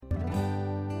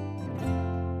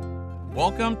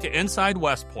Welcome to Inside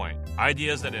West Point,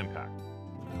 Ideas that Impact.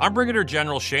 I'm Brigadier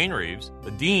General Shane Reeves,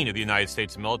 the Dean of the United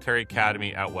States Military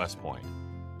Academy at West Point.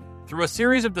 Through a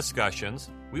series of discussions,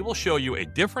 we will show you a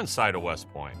different side of West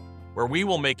Point, where we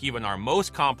will make even our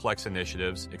most complex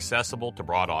initiatives accessible to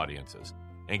broad audiences,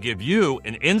 and give you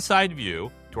an inside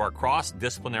view to our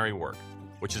cross-disciplinary work,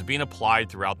 which is being applied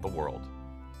throughout the world.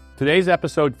 Today's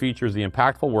episode features the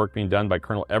impactful work being done by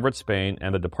Colonel Everett Spain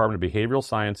and the Department of Behavioral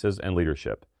Sciences and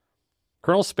Leadership.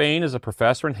 Colonel Spain is a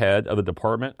professor and head of the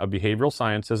Department of Behavioral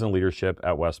Sciences and Leadership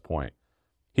at West Point.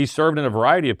 He served in a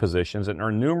variety of positions and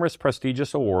earned numerous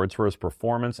prestigious awards for his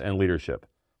performance and leadership.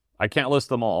 I can't list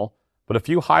them all, but a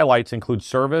few highlights include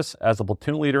service as a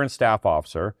platoon leader and staff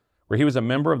officer, where he was a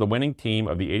member of the winning team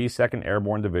of the 82nd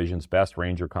Airborne Division's Best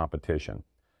Ranger competition.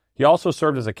 He also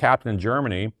served as a captain in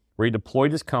Germany, where he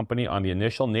deployed his company on the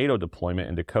initial NATO deployment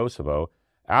into Kosovo,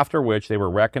 after which they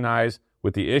were recognized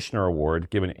with the Ishner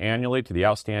Award given annually to the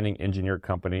outstanding engineer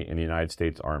company in the United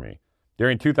States Army.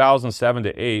 During 2007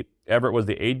 to 8, Everett was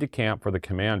the aide-de-camp for the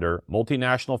commander,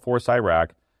 Multinational Force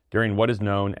Iraq, during what is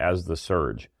known as the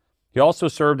Surge. He also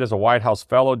served as a White House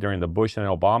Fellow during the Bush and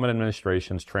Obama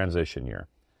administration's transition year.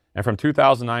 And from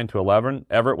 2009 to 11,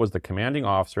 Everett was the commanding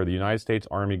officer of the United States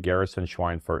Army Garrison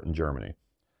Schweinfurt in Germany.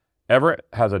 Everett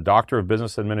has a Doctor of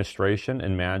Business Administration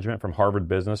and Management from Harvard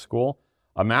Business School,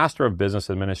 a Master of Business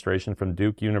Administration from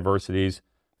Duke University's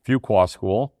Fuqua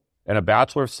School, and a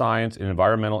Bachelor of Science in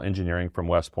Environmental Engineering from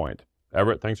West Point.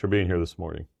 Everett, thanks for being here this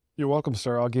morning. You're welcome,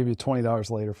 sir. I'll give you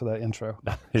 $20 later for that intro.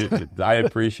 I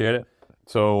appreciate it.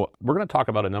 So we're going to talk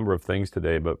about a number of things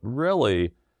today, but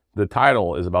really the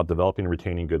title is about developing and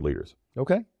retaining good leaders.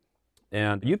 Okay.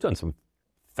 And you've done some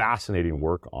fascinating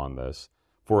work on this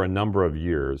for a number of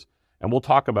years. And we'll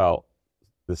talk about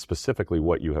this specifically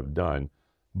what you have done.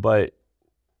 But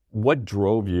what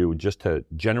drove you, just to,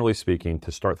 generally speaking, to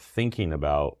start thinking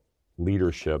about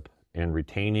leadership and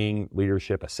retaining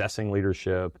leadership, assessing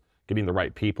leadership, getting the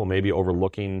right people, maybe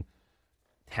overlooking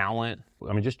talent?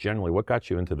 I mean, just generally, what got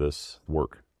you into this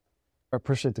work? I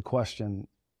appreciate the question.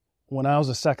 When I was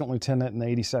a second lieutenant in the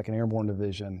 82nd Airborne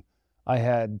Division, I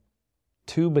had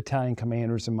 2 battalion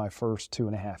commanders in my first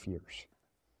 2.5 years.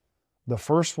 The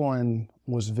first one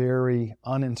was very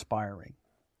uninspiring.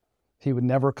 He would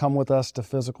never come with us to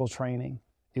physical training.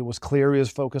 It was clear he was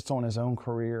focused on his own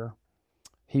career.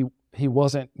 He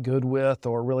wasn't good with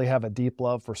or really have a deep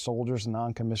love for soldiers and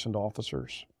non-commissioned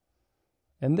officers.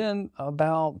 And then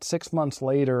about 6 months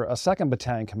later, a second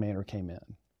battalion commander came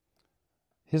in.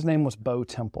 His name was Bo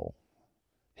Temple.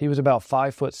 He was about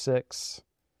 5'6",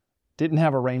 didn't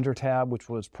have a Ranger tab, which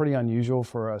was pretty unusual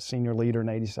for a senior leader in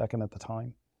 82nd at the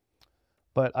time.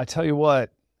 But I tell you what,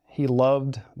 he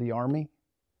loved the Army.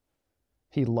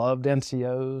 He loved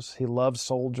NCOs. He loved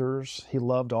soldiers. He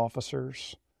loved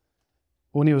officers.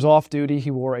 When he was off duty,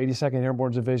 he wore 82nd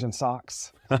Airborne Division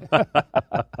socks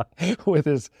with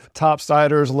his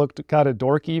topsiders. Looked kind of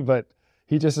dorky, but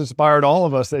he just inspired all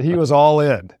of us that he was all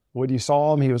in. When you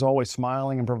saw him, he was always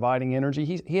smiling and providing energy.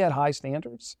 He had high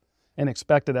standards and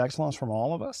expected excellence from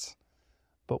all of us.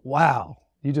 But wow,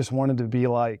 you just wanted to be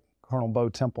like Colonel Bo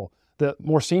Temple. The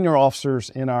more senior officers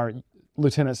in our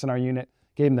lieutenants in our unit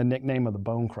gave him the nickname of the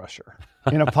Bone Crusher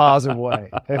in a positive way.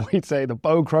 And we'd say the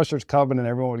Bone Crusher's coming and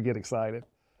everyone would get excited.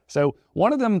 So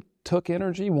one of them took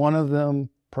energy, one of them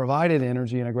provided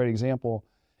energy, and a great example.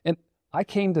 And I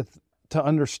came to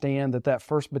understand that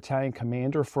first battalion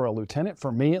commander for a lieutenant,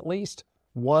 for me at least,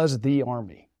 was the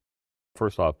Army.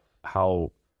 First off,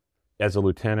 how, as a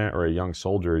lieutenant or a young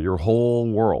soldier, your whole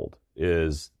world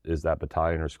is that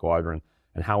battalion or squadron,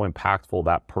 and how impactful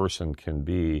that person can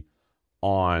be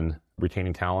on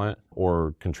retaining talent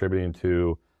or contributing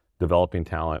to developing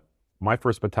talent. My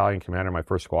first battalion commander, my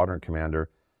first squadron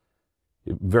commander,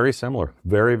 very similar,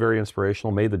 very, very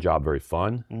inspirational, made the job very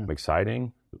fun,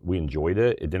 exciting. We enjoyed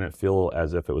it. It didn't feel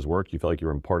as if it was work. You felt like you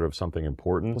were part of something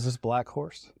important. Was this Black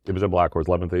Horse? It was a Black Horse,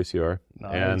 11th ACR,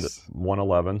 nice. And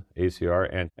 111 ACR.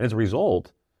 And as a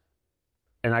result,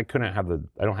 and I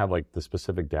don't have like the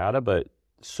specific data, but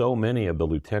so many of the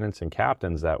lieutenants and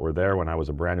captains that were there when I was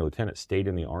a brand new lieutenant stayed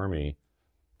in the Army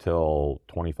till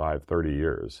 25, 30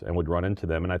 years and would run into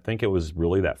them. And I think it was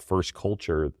really that first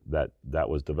culture that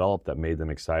was developed that made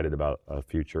them excited about a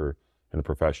future in the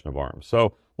profession of arms.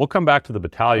 So we'll come back to the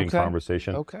battalion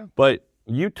conversation. Okay. But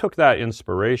you took that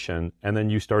inspiration and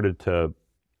then you started to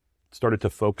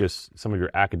focus some of your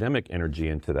academic energy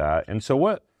into that. And so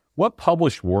what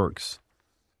published works,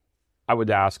 I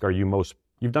would ask,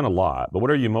 you've done a lot, but what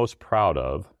are you most proud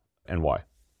of and why?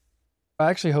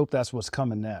 I actually hope that's what's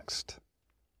coming next.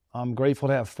 I'm grateful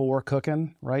to have 4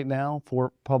 cooking right now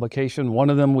for publication. One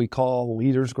of them we call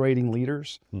Leaders Grading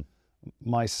Leaders.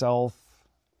 Myself,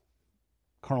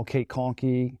 Colonel Kate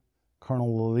Conkey,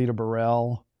 Colonel Lolita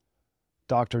Burrell,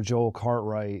 Dr. Joel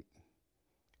Cartwright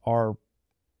are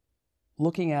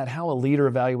looking at how a leader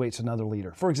evaluates another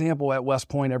leader. For example, at West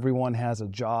Point, everyone has a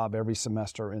job every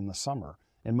semester in the summer,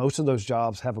 and most of those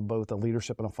jobs have both a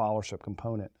leadership and a followership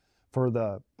component. For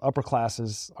the upper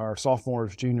classes, our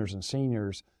sophomores, juniors, and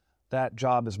seniors, that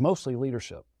job is mostly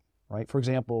leadership, right? For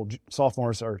example,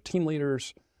 sophomores are team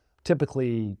leaders.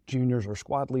 Typically, juniors are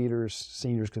squad leaders.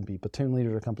 Seniors can be platoon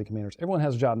leaders or company commanders. Everyone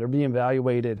has a job. They're being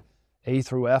evaluated A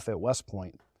through F at West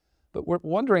Point. But we're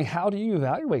wondering, how do you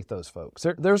evaluate those folks?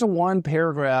 There's a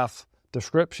 1-paragraph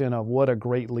description of what a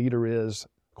great leader is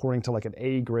according to like an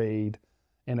A grade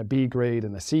and a B grade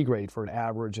and a C grade for an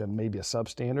average and maybe a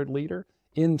substandard leader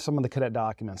in some of the cadet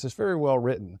documents. It's very well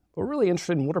written. We're really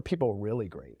interested in what are people really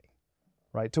grading,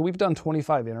 right? So we've done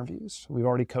 25 interviews. We've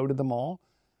already coded them all.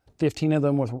 15 of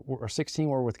them or 16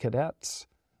 were with cadets.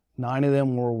 9 of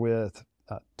them were with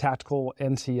tactical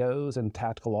NCOs and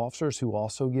tactical officers who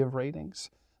also give ratings.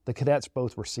 The cadets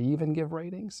both receive and give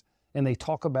ratings, and they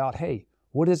talk about, hey,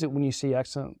 what is it when you see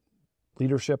excellent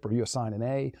leadership or you assign an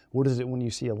A? What is it when you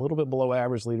see a little bit below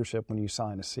average leadership when you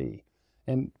assign a C?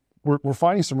 And we're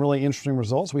finding some really interesting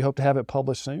results. We hope to have it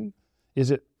published soon.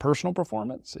 Is it personal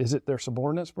performance? Is it their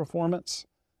subordinates' performance?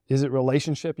 Is it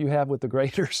relationship you have with the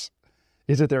graders?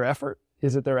 Is it their effort?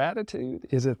 Is it their attitude?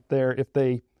 Is it if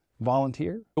they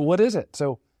volunteer? What is it?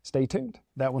 So stay tuned.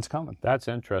 That one's coming. That's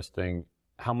interesting.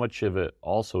 How much of it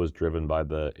also is driven by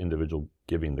the individual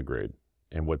giving the grade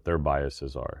and what their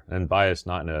biases are? And bias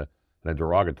not in a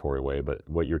derogatory way, but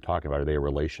what you're talking about, are they a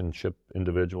relationship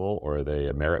individual or are they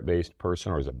a merit-based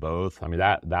person or is it both? I mean,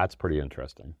 that's pretty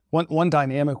interesting. One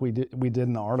dynamic we did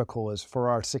in the article is for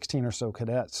our 16 or so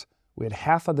cadets, we had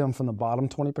half of them from the bottom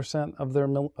 20% of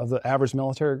the average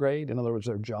military grade, in other words,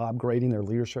 their job grading, their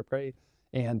leadership grade,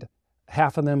 and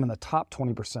half of them in the top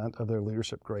 20% of their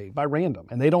leadership grade by random.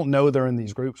 And they don't know they're in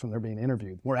these groups when they're being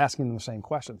interviewed. We're asking them the same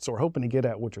questions. So we're hoping to get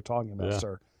at what you're talking about,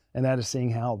 sir. And that is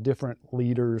seeing how different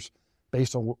leaders,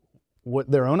 based on what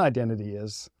their own identity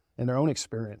is and their own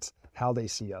experience, how they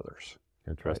see others.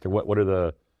 Interesting. Right? What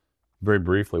are very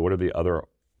briefly, what are the other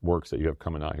works that you have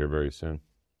coming out here very soon?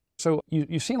 So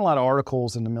you've seen a lot of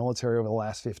articles in the military over the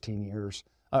last 15 years,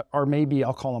 or maybe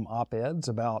I'll call them op-eds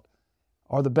about,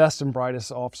 are the best and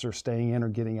brightest officers staying in or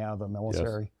getting out of the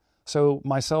military? Yes. So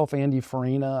myself, Andy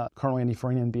Farina, Colonel Andy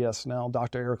Farina in BSNL,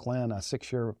 Dr. Eric Lynn, a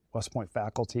 6-year West Point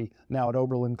faculty, now at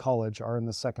Oberlin College, are in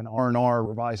the second R&R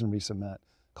Revise and Resubmit,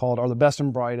 called Are the Best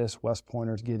and Brightest West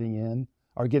Pointers Getting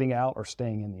Out or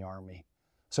Staying in the Army?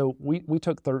 So we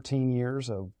took 13 years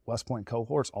of West Point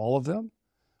cohorts, all of them.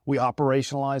 We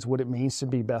operationalized what it means to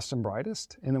be best and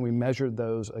brightest, and then we measured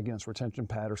those against retention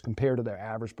patterns compared to their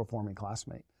average performing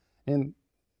classmate. And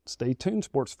stay tuned,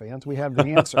 sports fans. We have the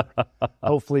answer,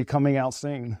 hopefully coming out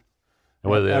soon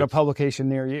at a publication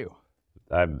near you.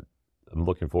 I'm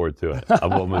looking forward to it.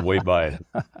 I'm going to wait by it.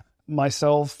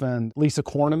 Myself and Lisa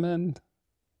Korneman,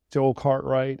 Joel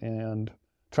Cartwright, and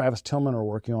Travis Tillman are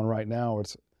working on right now.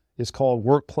 It's called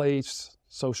Workplace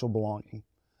Social Belonging.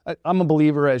 I'm a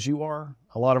believer, as you are,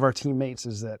 a lot of our teammates,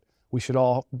 is that we should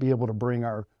all be able to bring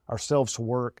ourselves to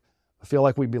work, feel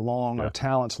like we belong, our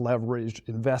talents leveraged,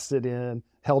 invested in,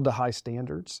 held to high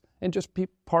standards, and just be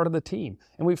part of the team.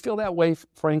 And we feel that way,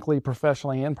 frankly,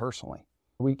 professionally and personally.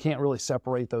 We can't really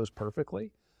separate those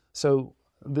perfectly. So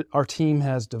our team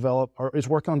has developed, or is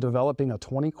working on developing a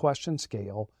 20-question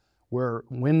scale where,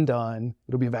 when done,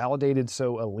 it'll be validated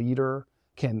so a leader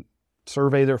can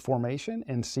survey their formation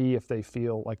and see if they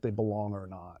feel like they belong or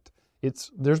not.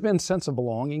 There's been sense of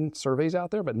belonging surveys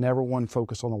out there, but never one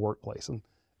focused on the workplace. And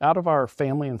out of our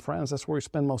family and friends, that's where we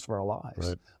spend most of our lives.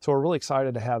 Right. So we're really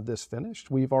excited to have this finished.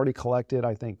 We've already collected,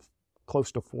 I think,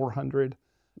 close to 400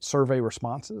 survey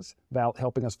responses,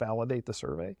 helping us validate the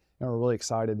survey, and we're really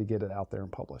excited to get it out there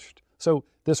and published. So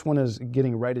this one is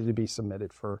getting ready to be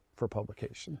submitted for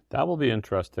publication. That will be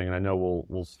interesting, and I know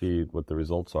we'll see what the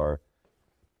results are.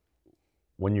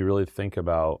 When you really think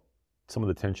about some of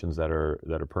the tensions that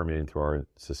are permeating through our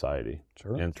society,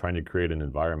 sure, and trying to create an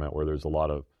environment where there's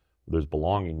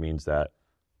belonging means that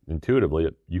intuitively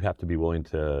you have to be willing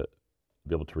to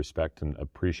be able to respect and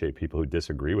appreciate people who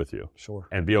disagree with you, sure,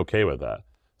 and be okay with that.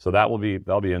 So that'll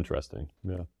be interesting.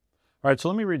 Yeah. All right. So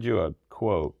let me read you a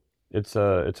quote. It's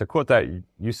a quote that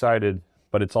you cited,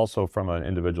 but it's also from an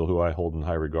individual who I hold in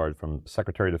high regard, from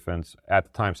Secretary of Defense at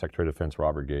the time, Secretary of Defense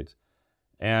Robert Gates.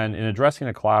 And in addressing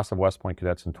a class of West Point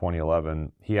cadets in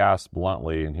 2011, he asked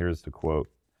bluntly, and here's the quote: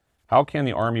 How can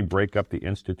the Army break up the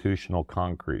institutional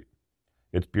concrete,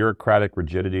 its bureaucratic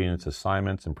rigidity in its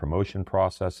assignments and promotion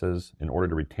processes in order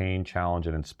to retain, challenge,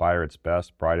 and inspire its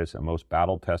best, brightest, and most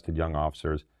battle-tested young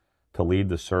officers to lead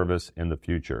the service in the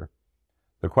future?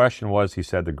 The question was, he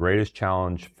said, the greatest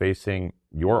challenge facing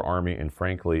your Army and,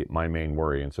 frankly, my main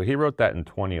worry. And so he wrote that in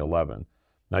 2011.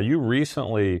 Now, you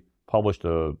recently published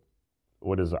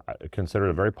what is considered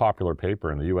a very popular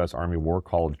paper in the U.S. Army War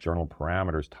College Journal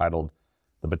Parameters titled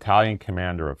The Battalion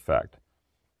Commander Effect.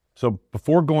 So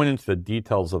before going into the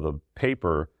details of the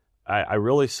paper, I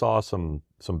really saw some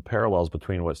parallels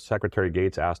between what Secretary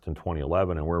Gates asked in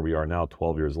 2011 and where we are now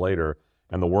 12 years later,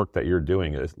 and the work that you're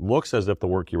doing. It looks as if the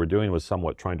work you were doing was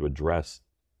somewhat trying to address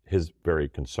his very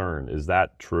concern. Is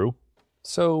that true?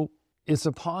 So it's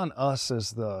upon us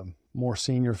as the more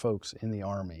senior folks in the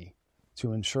Army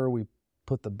to ensure we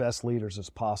put the best leaders as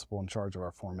possible in charge of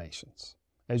our formations.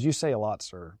 As you say a lot,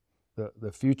 sir,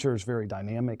 the future is very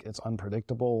dynamic, it's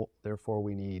unpredictable, therefore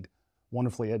we need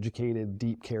wonderfully educated,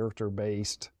 deep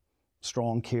character-based,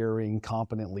 strong, caring,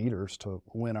 competent leaders to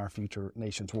win our future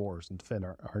nation's wars and defend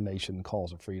our nation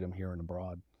cause of freedom here and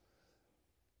abroad.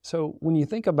 So when you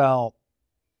think about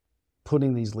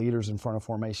putting these leaders in front of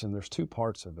formation, there's two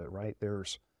parts of it, right?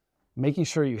 There's making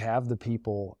sure you have the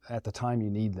people at the time you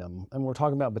need them. And we're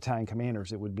talking about battalion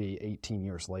commanders, it would be 18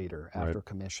 years later after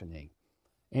commissioning.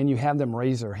 And you have them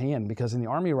raise their hand, because in the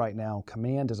Army right now,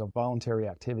 command is a voluntary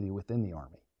activity within the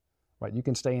Army, right? You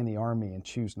can stay in the Army and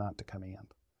choose not to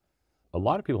command. A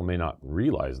lot of people may not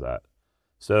realize that.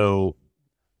 So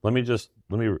let me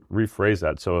rephrase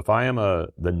that. So if I am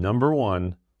the number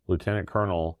one lieutenant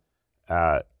colonel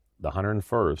at the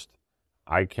 101st,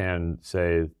 I can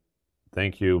say,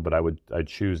 thank you, but I'd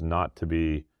choose not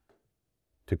to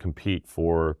compete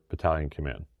for battalion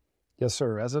command. Yes,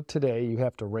 sir. As of today, you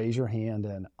have to raise your hand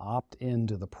and opt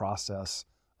into the process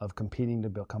of competing to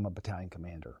become a battalion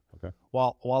commander. Okay.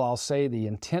 While I'll say the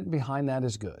intent behind that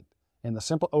is good, and the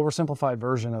oversimplified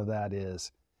version of that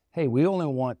is, hey, we only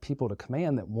want people to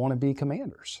command that want to be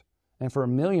commanders. And for a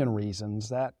million reasons,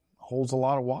 that holds a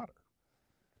lot of water.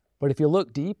 But if you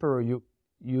look deeper,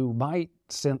 you might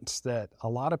sense that a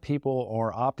lot of people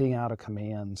are opting out of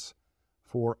commands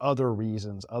for other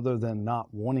reasons other than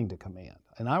not wanting to command.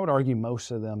 And I would argue most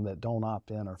of them that don't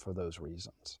opt in are for those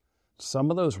reasons.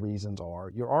 Some of those reasons are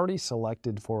you're already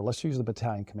selected for, let's use the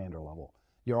battalion commander level,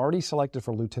 you're already selected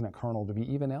for lieutenant colonel to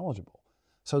be even eligible.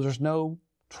 So there's no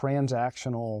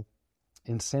transactional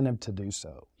incentive to do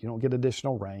so. You don't get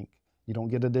additional rank, you don't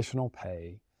get additional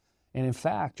pay, and in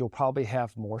fact, you'll probably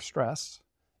have more stress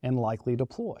and likely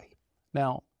deploy.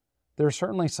 Now, there are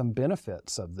certainly some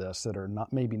benefits of this that are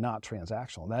maybe not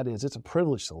transactional. That is, it's a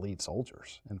privilege to lead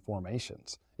soldiers in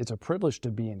formations. It's a privilege to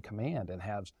be in command and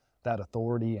have that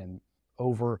authority and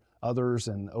over others,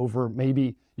 and over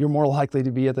maybe you're more likely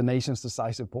to be at the nation's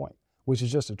decisive point, which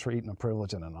is just a treat and a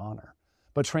privilege and an honor.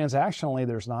 But transactionally,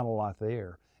 there's not a lot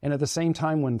there. And at the same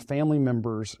time, when family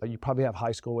members, you probably have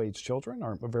high school age children,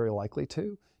 or very likely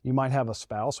to, you might have a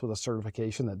spouse with a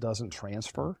certification that doesn't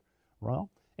transfer.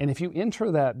 Well, and if you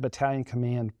enter that battalion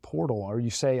command portal, or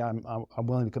you say, I'm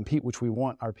willing to compete, which we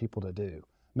want our people to do,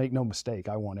 make no mistake,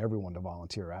 I want everyone to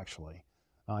volunteer, actually.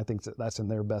 I think that's in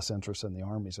their best interest in the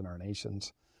armies in our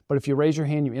nations. But if you raise your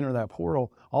hand, you enter that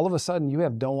portal, all of a sudden you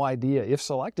have no idea, if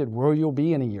selected, where you'll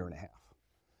be in a year and a half.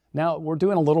 Now, we're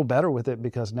doing a little better with it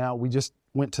because now we just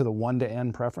went to the 1 to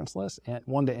N preference list. And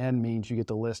 1 to N means you get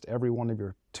to list every one of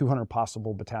your 200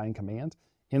 possible battalion commands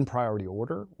in priority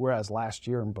order, whereas last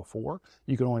year and before,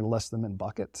 you could only list them in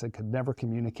buckets and could never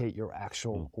communicate your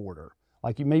actual order.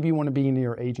 Like you maybe want to be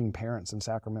near aging parents in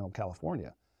Sacramento,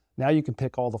 California. Now you can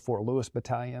pick all the Fort Lewis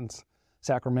battalions,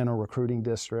 Sacramento Recruiting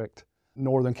District,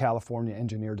 Northern California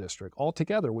Engineer District, all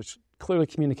together, which clearly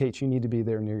communicates you need to be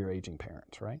there near your aging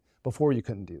parents, right? Before you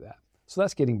couldn't do that. So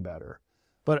that's getting better.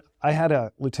 But I had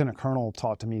a lieutenant colonel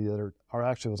talk to me or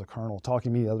actually it was a colonel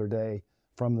talking to me the other day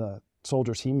from the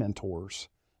soldiers he mentors.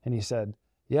 And he said,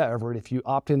 yeah, Everett, if you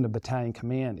opt into battalion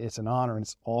command, it's an honor and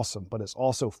it's awesome, but it's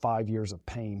also 5 years of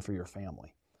pain for your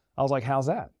family. I was like, how's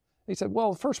that? He said,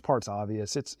 well, the first part's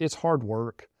obvious. It's hard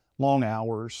work, long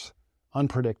hours,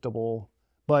 unpredictable.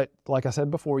 But like I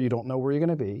said before, you don't know where you're going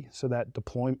to be. So that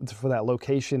deployment for that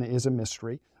location is a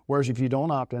mystery. Whereas if you don't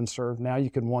opt in, serve, now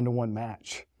you can one-to-one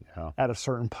match at a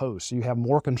certain post. So you have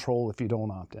more control if you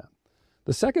don't opt in.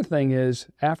 The second thing is,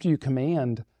 after you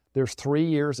command, there's 3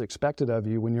 years expected of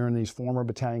you when you're in these former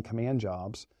battalion command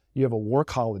jobs. You have a war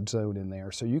college zone in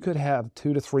there. So you could have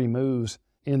 2 to 3 moves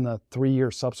in the 3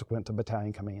 years subsequent to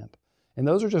battalion command. And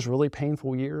those are just really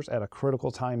painful years at a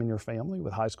critical time in your family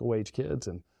with high school age kids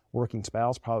and working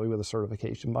spouse, probably with a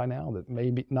certification by now that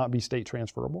may not be state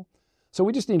transferable. So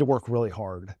we just need to work really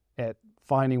hard at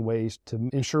finding ways to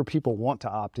ensure people want to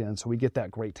opt in so we get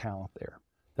that great talent there.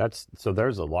 So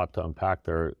there's a lot to unpack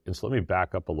there. And so let me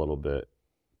back up a little bit.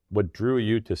 What drew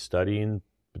you to studying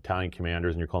battalion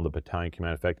commanders, and you're calling the battalion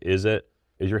command effect, is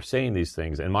you're saying these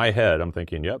things. In my head, I'm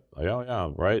thinking, yep, yeah,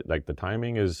 right? Like the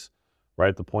timing is right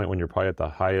at the point when you're probably at the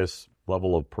highest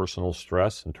level of personal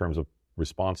stress in terms of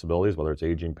responsibilities, whether it's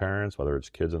aging parents, whether it's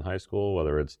kids in high school,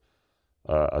 whether it's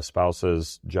a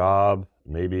spouse's job,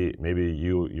 maybe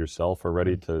you yourself are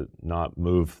ready to not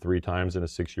move 3 times in a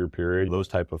 6-year period, those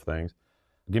type of things.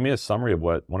 Give me a summary of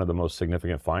what one of the most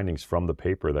significant findings from the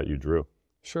paper that you drew.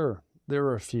 Sure, there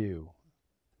are a few.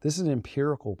 This is an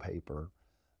empirical paper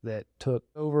that took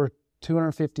over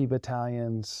 250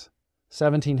 battalions,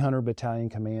 1,700 battalion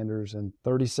commanders, and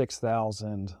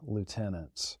 36,000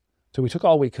 lieutenants. So we took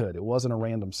all we could. It wasn't a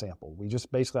random sample. We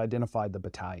just basically identified the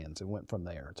battalions and went from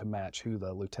there to match who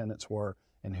the lieutenants were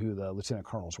and who the lieutenant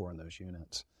colonels were in those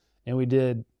units. And we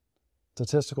did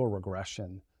statistical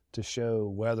regression to show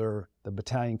whether the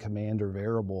battalion commander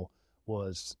variable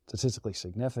was statistically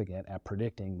significant at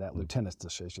predicting that lieutenant's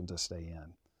decision to stay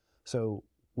in. So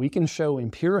we can show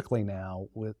empirically now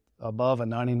with above a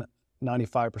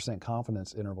 95%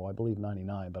 confidence interval, I believe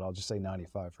 99, but I'll just say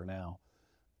 95 for now,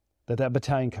 that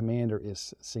battalion commander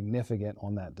is significant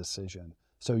on that decision.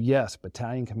 So yes,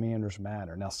 battalion commanders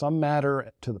matter. Now some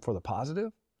matter for the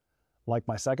positive, like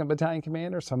my 2nd battalion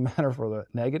commander. Some matter for the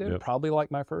negative, probably like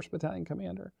my 1st battalion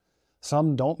commander.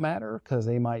 Some don't matter because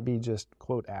they might be just,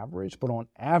 quote, average, but on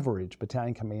average,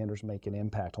 battalion commanders make an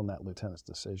impact on that lieutenant's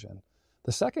decision.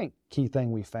 The second key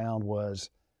thing we found was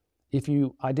if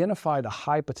you identify the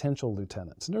high potential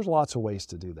lieutenants, and there's lots of ways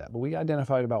to do that, but we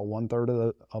identified about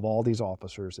 1/3 of all these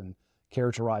officers and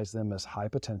characterized them as high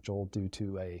potential due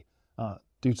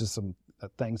to some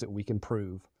things that we can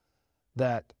prove,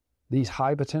 that these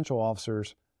high potential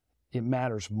officers, it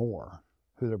matters more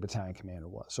who their battalion commander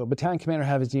was. So a battalion commander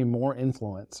has even more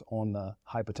influence on the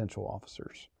high potential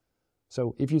officers.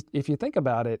 So if you think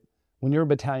about it, when you're a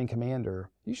battalion commander,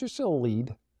 you should still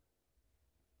lead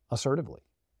assertively.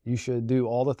 You should do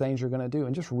all the things you're going to do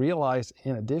and just realize,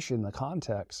 in addition, the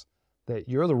context that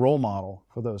you're the role model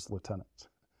for those lieutenants.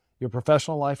 Your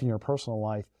professional life and your personal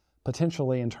life,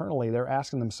 potentially internally, they're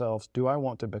asking themselves, do I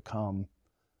want to become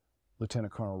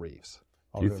Lieutenant Colonel Reeves?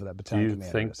 Do you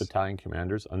think battalion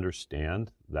commanders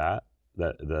understand that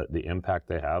the impact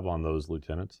they have on those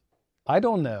lieutenants? I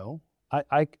don't know.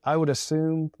 I would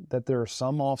assume that there are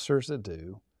some officers that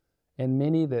do, and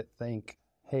many that think,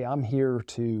 hey, I'm here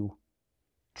to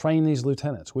train these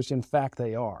lieutenants, which in fact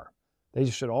they are. They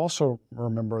should also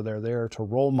remember they're there to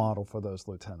role model for those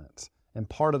lieutenants. And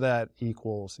part of that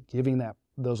equals giving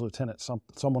those lieutenants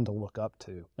someone to look up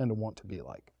to and to want to be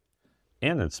like.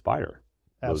 And inspire.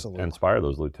 Absolutely. Inspire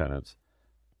those lieutenants.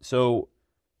 So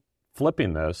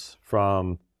flipping this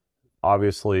from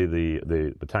obviously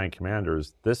the battalion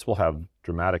commanders, this will have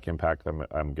dramatic impact,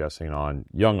 I'm guessing, on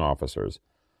young officers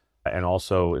and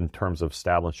also in terms of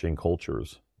establishing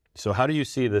cultures. So how do you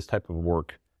see this type of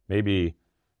work maybe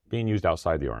being used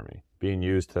outside the Army, being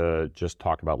used to just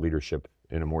talk about leadership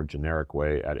in a more generic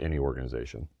way at any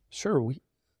organization? Sure.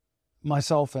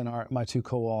 Myself and my 2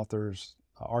 co-authors,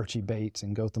 Archie Bates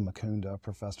and Gautam Mukunda,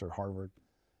 professor at Harvard,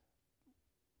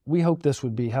 we hope this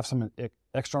would have some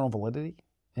external validity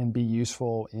and be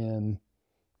useful in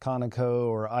Conoco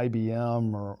or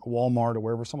IBM or Walmart or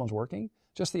wherever someone's working.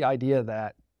 Just the idea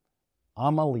that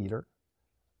I'm a leader.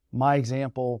 My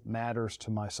example matters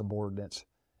to my subordinates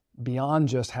beyond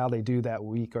just how they do that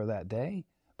week or that day,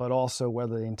 but also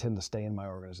whether they intend to stay in my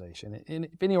organization. And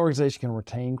if any organization can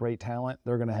retain great talent,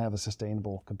 they're going to have a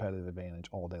sustainable competitive advantage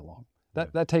all day long.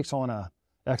 That takes on a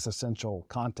existential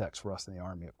context for us in the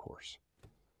Army, of course.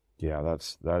 Yeah,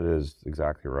 that is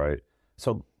exactly right.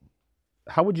 So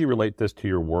how would you relate this to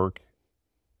your work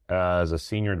as a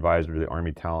senior advisor to the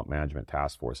Army Talent Management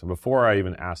Task Force? And before I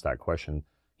even ask that question,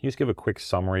 can you just give a quick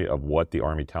summary of what the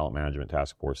Army Talent Management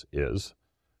Task Force is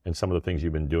and some of the things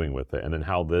you've been doing with it, and then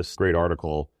how this great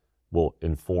article will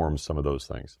inform some of those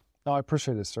things? Oh, I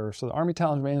appreciate it, sir. So the Army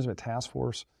Talent Management Task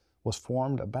Force was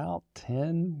formed about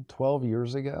 10, 12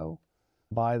 years ago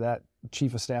by that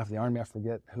chief of staff of the Army. I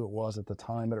forget who it was at the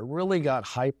time, but it really got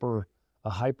a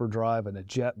hyperdrive and a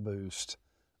jet boost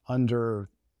under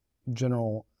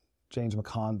General James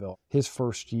McConville, his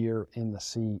first year in the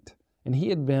seat. And he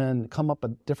had come up a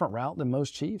different route than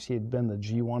most chiefs. He had been the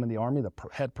G1 of the Army, the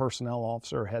head personnel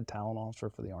officer, head talent officer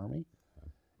for the Army.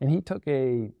 And he took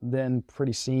a then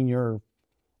pretty senior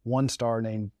 1-star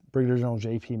named Brigadier General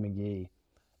J.P. McGee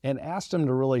and asked them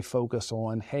to really focus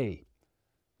on, hey,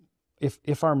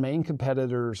 if our main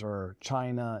competitors are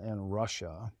China and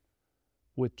Russia,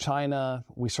 with China,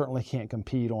 we certainly can't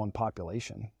compete on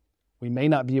population. We may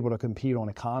not be able to compete on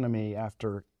economy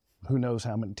after who knows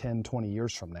how many, 10, 20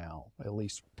 years from now, at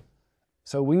least.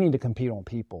 So we need to compete on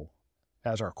people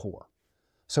as our core.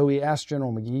 So we asked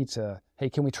General McGee to, hey,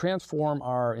 can we transform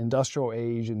our industrial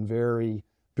age and very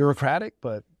bureaucratic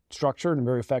but structured and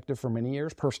very effective for many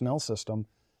years personnel system,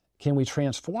 can we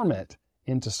transform it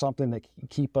into something that can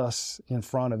keep us in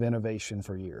front of innovation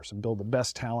for years and build the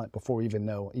best talent before we even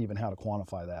know how to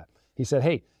quantify that? He said,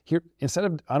 hey, here,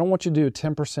 I don't want you to do a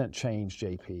 10% change,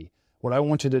 JP. What I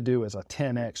want you to do is a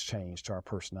 10x change to our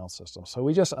personnel system. So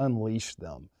we just unleashed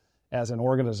them as an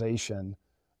organization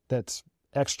that's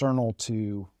external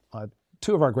to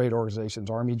two of our great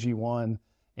organizations, Army G1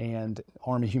 and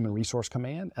Army Human Resource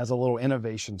Command, as a little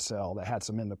innovation cell that had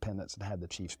some independence and had the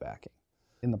chief's backing.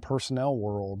 In the personnel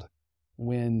world,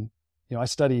 when I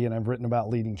study and I've written about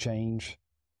leading change,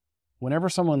 whenever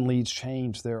someone leads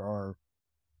change, there are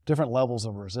different levels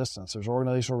of resistance. There's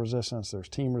organizational resistance, there's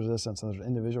team resistance, and there's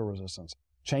individual resistance.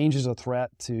 Change is a threat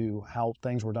to how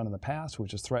things were done in the past,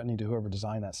 which is threatening to whoever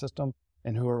designed that system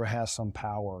and whoever has some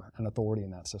power and authority in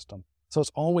that system. So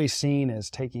it's always seen as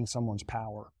taking someone's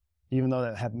power, even though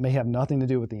that may have nothing to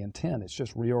do with the intent. It's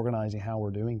just reorganizing how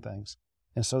we're doing things.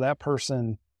 And so that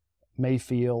person may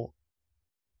feel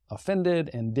offended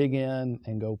and dig in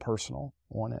and go personal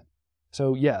on it.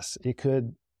 So yes, it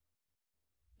could,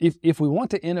 if we want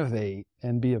to innovate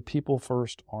and be a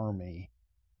people-first Army,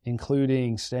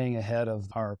 including staying ahead of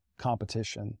our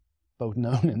competition, both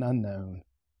known and unknown,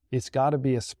 it's got to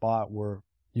be a spot where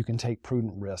you can take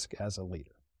prudent risk as a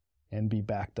leader and be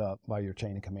backed up by your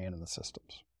chain of command in the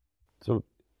systems. So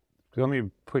let me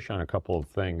push on a couple of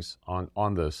things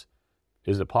on this.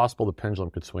 Is it possible the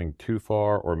pendulum could swing too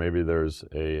far, or maybe there's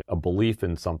a belief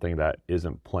in something that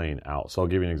isn't playing out? So I'll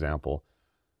give you an example.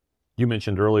 You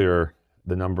mentioned earlier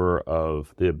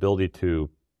the ability to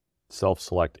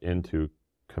self-select into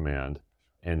command,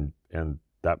 and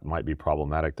that might be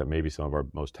problematic, that maybe some of our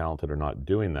most talented are not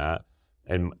doing that.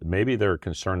 And maybe they're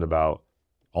concerned about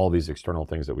all these external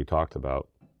things that we talked about,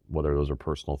 whether those are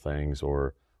personal things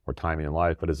or timing in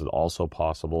life. But is it also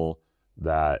possible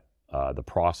that the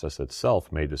process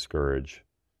itself may discourage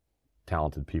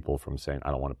talented people from saying,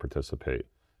 I don't want to participate?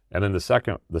 And then the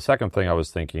second thing I was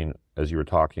thinking as you were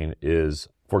talking is,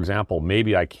 for example,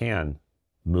 maybe I can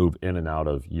move in and out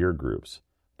of year groups,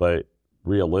 but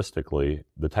realistically,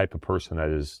 the type of person that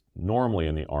is normally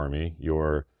in the Army,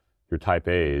 your type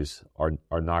A's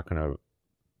are not going to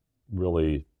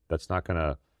really, that's not going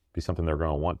to be something they're going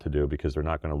to want to do, because they're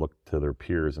not going to look to their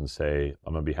peers and say,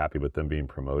 I'm going to be happy with them being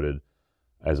promoted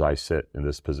as I sit in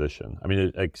this position. I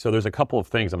mean, so there's a couple of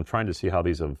things. I'm trying to see how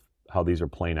these are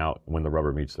playing out when the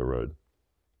rubber meets the road.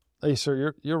 Hey,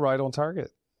 sir, you're right on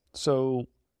target. So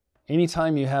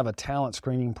anytime you have a talent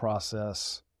screening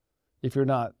process, if you're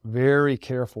not very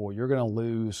careful, you're going to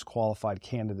lose qualified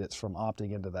candidates from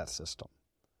opting into that system.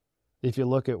 If you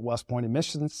look at West Point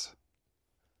admissions,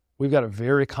 we've got a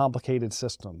very complicated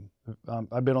system.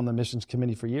 I've been on the admissions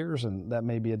committee for years, and that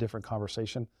may be a different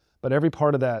conversation. But every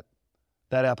part of that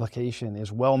application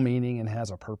is well-meaning and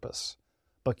has a purpose.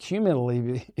 But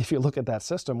cumulatively, if you look at that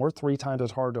system, we're 3 times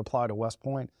as hard to apply to West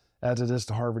Point as it is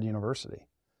to Harvard University.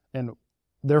 And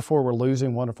therefore, we're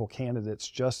losing wonderful candidates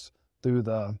just through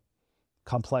the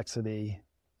complexity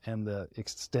and the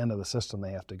extent of the system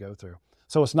they have to go through.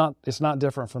 So it's not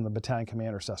different from the Battalion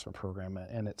Commander Assessment Program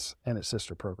and its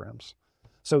sister programs.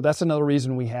 So that's another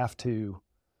reason we have to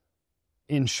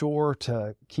ensure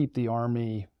to keep the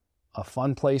Army a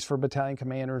fun place for battalion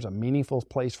commanders, a meaningful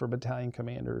place for battalion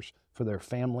commanders, for their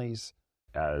families.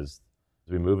 As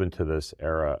we move into this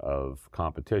era of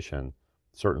competition,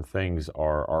 certain things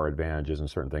are our advantages and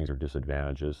certain things are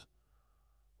disadvantages.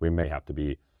 We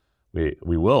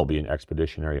will be an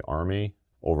expeditionary Army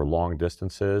over long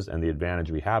distances, and the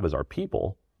advantage we have is our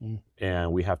people.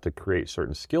 And we have to create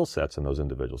certain skill sets in those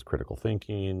individuals: critical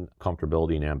thinking,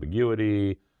 comfortability and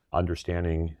ambiguity,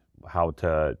 understanding how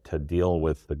to deal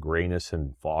with the grayness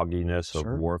and fogginess of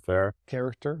warfare.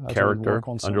 Character,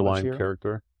 underlying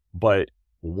character. But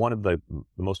one of the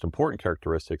most important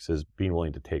characteristics is being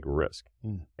willing to take risk.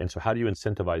 And so how do you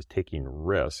incentivize taking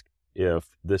risk if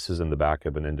this is in the back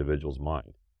of an individual's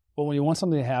mind? Well, when you want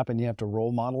something to happen, you have to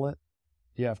role model it.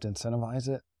 You have to incentivize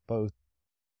it, both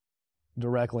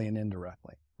directly and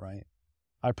indirectly, right?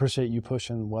 I appreciate you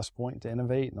pushing West Point to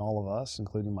innovate, and all of us,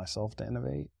 including myself, to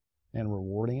innovate, and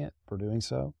rewarding it for doing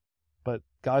so. But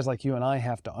guys like you and I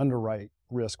have to underwrite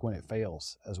risk when it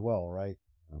fails as well, right?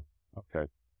 Okay.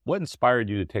 What inspired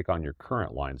you to take on your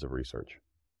current lines of research?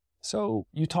 So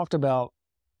you talked about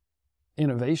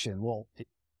innovation. Well,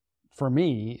 for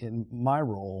me, in my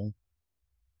role,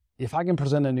 if I can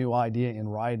present a new idea in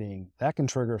writing, that can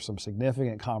trigger some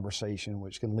significant conversation,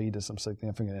 which can lead to some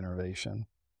significant innovation.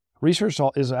 Research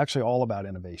is actually all about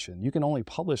innovation. You can only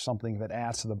publish something if it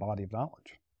adds to the body of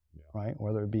knowledge, right?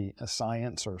 Whether it be a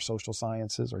science or social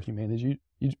sciences or humanities.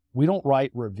 We don't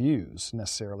write reviews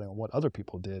necessarily on what other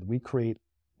people did. We create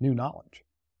new knowledge.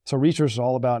 So research is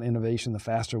all about innovation. The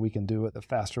faster we can do it, the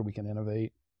faster we can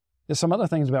innovate. There's some other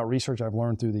things about research I've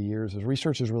learned through the years is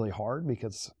research is really hard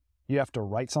because you have to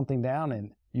write something down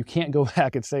and you can't go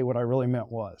back and say what I really meant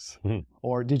was,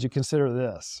 or did you consider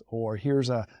this, or here's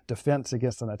a defense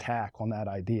against an attack on that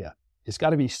idea. It's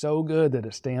got to be so good that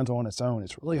it stands on its own.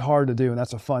 It's really hard to do, and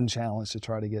that's a fun challenge to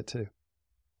try to get to.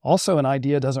 Also, an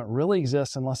idea doesn't really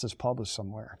exist unless it's published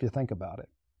somewhere, if you think about it.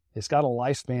 It's got a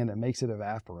lifespan that makes it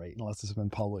evaporate unless it's been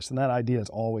published, and that idea is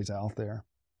always out there.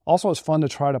 Also, it's fun to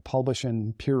try to publish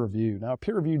in peer review. Now, a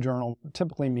peer review journal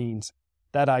typically means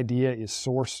that idea is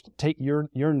sourced. Take your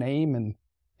name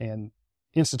and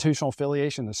institutional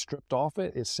affiliation is stripped off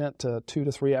it. It's sent to 2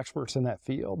 to 3 experts in that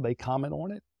field. They comment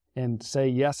on it and say,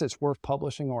 yes, it's worth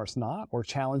publishing or it's not, or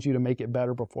challenge you to make it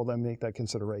better before they make that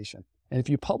consideration. And if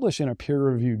you publish in a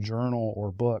peer-reviewed journal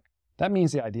or book, that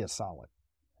means the idea is solid.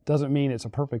 Doesn't mean it's a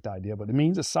perfect idea, but it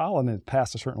means it's solid and it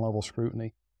passed a certain level of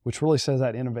scrutiny, which really says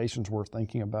that innovation is worth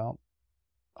thinking about.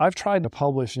 I've tried to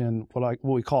publish in what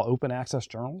we call open access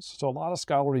journals. So a lot of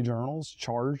scholarly journals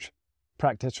charge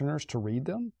practitioners to read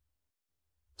them.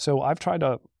 So I've tried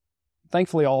to,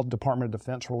 thankfully all Department of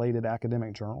Defense related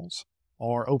academic journals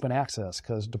are open access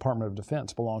because Department of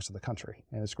Defense belongs to the country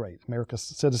and it's great. America's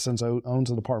citizens owns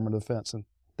the Department of Defense and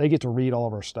they get to read all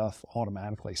of our stuff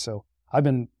automatically. So I've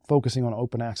been focusing on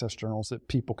open access journals that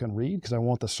people can read because I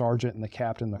want the sergeant and the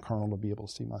captain and the colonel to be able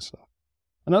to see my stuff.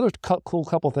 Another cool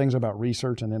couple things about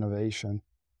research and innovation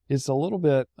is a little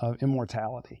bit of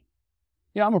immortality.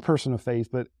 Yeah, I'm a person of faith,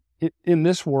 but in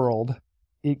this world,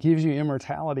 it gives you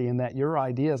immortality in that your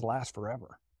ideas last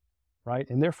forever, right?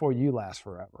 And therefore you last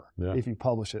forever if you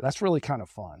publish it. That's really kind of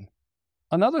fun.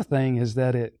 Another thing is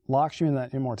that it locks you in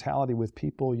that immortality with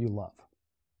people you love.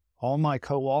 All my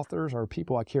co-authors are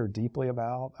people I care deeply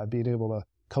about. I've been able to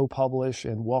co-publish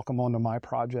and welcome onto my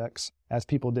projects, as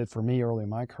people did for me early in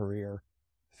my career,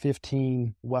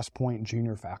 15 West Point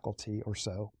junior faculty or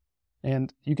so.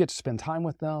 And you get to spend time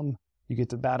with them, you get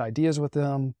to bat ideas with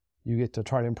them, you get to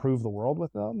try to improve the world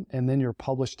with them, and then you're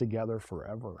published together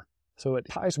forever. So it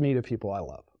ties me to people I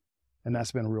love. And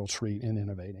that's been a real treat in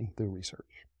innovating through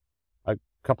research. A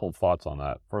couple of thoughts on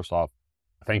that. First off,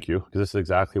 thank you, because this is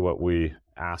exactly what we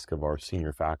ask of our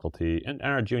senior faculty and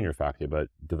our junior faculty, but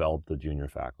develop the junior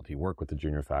faculty, work with the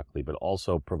junior faculty, but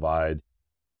also provide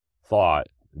thought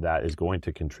that is going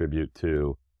to contribute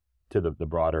to the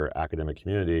broader academic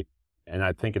community. And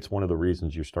I think it's one of the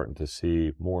reasons you're starting to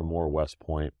see more and more West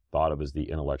Point thought of as the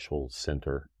intellectual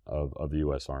center of the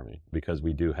U.S. Army, because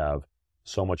we do have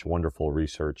so much wonderful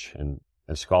research and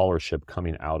scholarship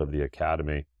coming out of the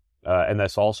academy. And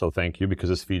that's also, thank you, because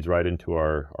this feeds right into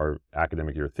our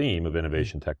academic year theme of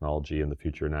innovation, technology, and the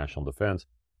future of national defense.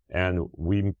 And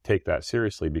we take that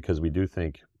seriously because we do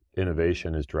think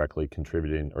innovation is directly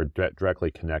contributing or directly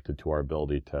connected to our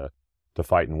ability to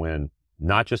fight and win,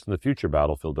 not just in the future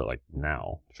battlefield, but like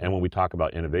now. Sure. And when we talk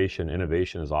about innovation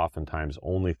is oftentimes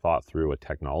only thought through a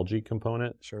technology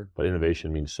component. Sure. But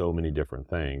innovation means so many different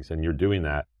things. And you're doing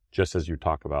that just as you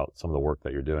talk about some of the work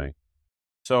that you're doing.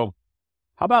 So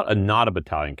how about not a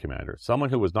battalion commander? Someone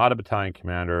who was not a battalion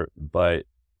commander, but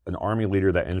an Army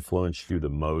leader that influenced you the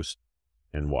most,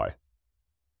 and why?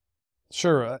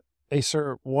 Sure.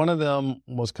 Sir, one of them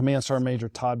was Command Sergeant Major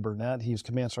Todd Burnett. He was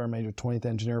Command Sergeant Major 20th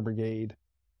Engineer Brigade.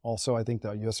 Also, I think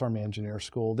the U.S. Army Engineer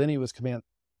School. Then he was Command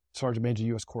Sergeant Major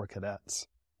U.S. Corps Cadets.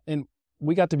 And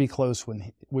we got to be close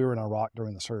when we were in Iraq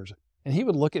during the surge. And he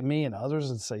would look at me and others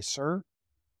and say, sir,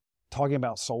 talking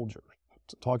about soldiers,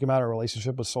 talking about our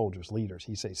relationship with soldiers, leaders.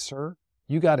 He'd say, sir,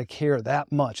 you got to care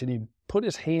that much. And he'd put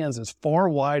his hands as far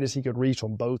wide as he could reach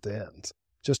on both ends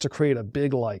just to create a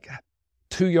big,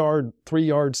 2-yard,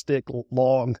 3-yard stick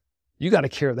long. You got to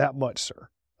care that much, sir,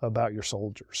 about your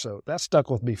soldiers. So that stuck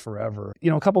with me forever.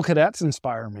 A couple cadets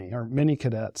inspire me, or many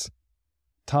cadets.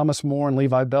 Thomas Moore and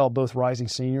Levi Bell, both rising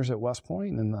seniors at West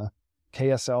Point, and the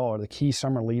KSL are the key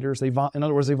summer leaders. In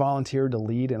other words, they volunteered to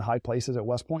lead in high places at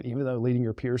West Point, even though leading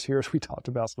your peers here, as we talked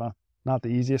about, is not the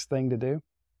easiest thing to do,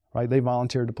 right? They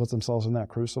volunteered to put themselves in that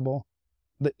crucible.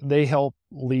 They help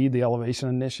lead the Elevation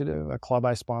Initiative, a club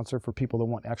I sponsor for people that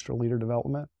want extra leader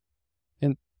development.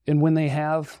 And when they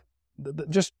have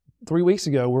just 3 weeks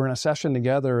ago, we're in a session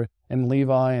together, and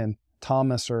Levi and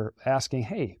Thomas are asking,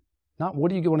 hey, not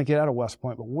what are you going to get out of West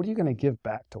Point, but what are you going to give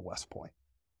back to West Point?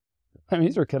 I mean,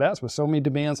 these are cadets with so many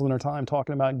demands on their time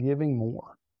talking about giving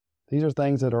more. These are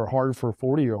things that are hard for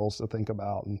 40-year-olds to think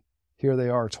about, and here they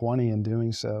are 20 and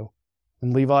doing so.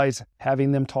 And Levi's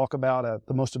having them talk about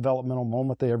the most developmental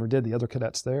moment they ever did, the other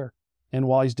cadets there. And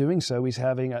while he's doing so, he's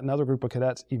having another group of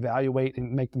cadets evaluate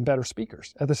and make them better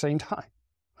speakers at the same time.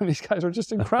 I mean, these guys are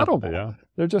just incredible. Yeah.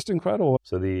 They're just incredible.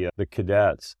 So the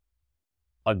cadets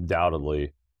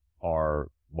undoubtedly are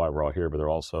why we're all here, but they're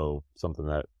also something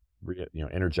that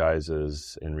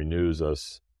energizes and renews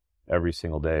us every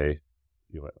single day.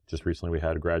 Just recently we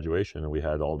had a graduation, and we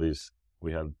got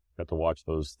to watch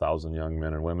those 1,000 young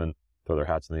men and women throw their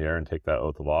hats in the air and take that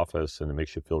oath of office, and it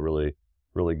makes you feel really,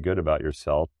 really good about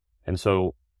yourself. And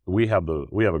so we have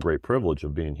a great privilege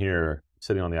of being here,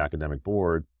 sitting on the academic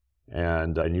board,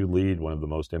 and you lead one of the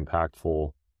most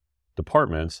impactful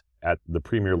departments at the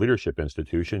premier leadership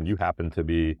institution. You happen to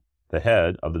be the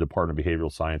head of the Department of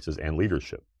Behavioral Sciences and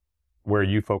Leadership, where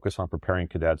you focus on preparing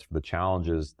cadets for the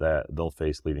challenges that they'll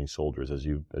face leading soldiers, as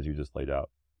you just laid out.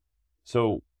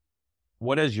 So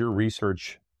what has your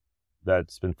research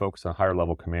that's been focused on higher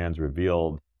level commands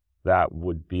revealed that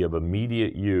would be of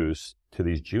immediate use to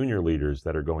these junior leaders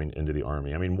that are going into the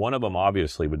Army? I mean, one of them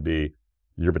obviously would be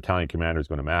your battalion commander is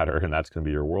going to matter, and that's going to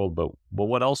be your world. But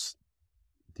what else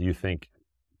do you think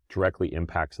directly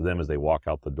impacts them as they walk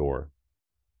out the door?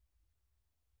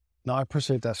 No, I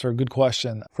appreciate that, sir. Good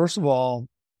question. First of all,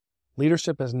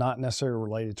 leadership is not necessarily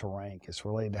related to rank. It's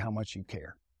related to how much you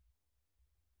care.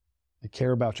 You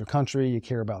care about your country, you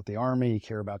care about the Army, you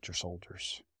care about your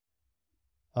soldiers.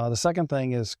 The second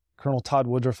thing is Colonel Todd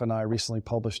Woodruff and I recently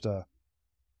published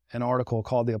an article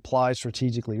called The Applied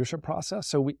Strategic Leadership Process.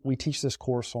 So we teach this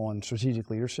course on strategic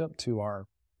leadership in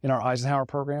our Eisenhower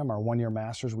program, our one-year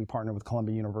master's we partner with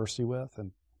Columbia University with,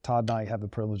 and Todd and I have the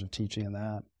privilege of teaching in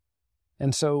that.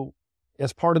 And so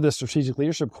as part of this strategic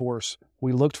leadership course,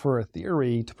 we looked for a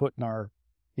theory to put in our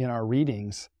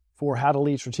readings for how to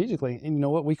lead strategically. And you know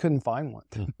what? We couldn't find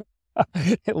one.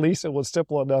 At least it was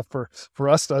simple enough for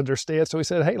us to understand. So we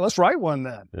said, hey, let's write one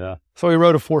then. Yeah. So we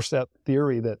wrote a 4-step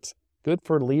theory that's good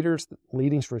for leaders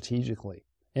leading strategically.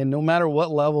 And no matter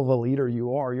what level of a leader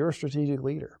you are, you're a strategic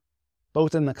leader,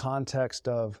 both in the context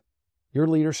of your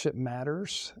leadership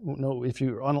matters. If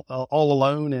you're all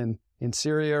alone in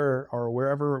Syria or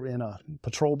wherever in a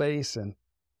patrol base, and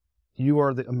you are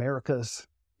America's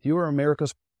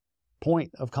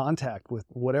point of contact with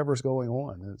whatever's going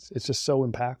on. It's just so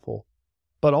impactful.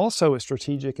 But also it's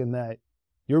strategic in that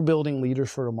you're building leaders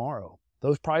for tomorrow.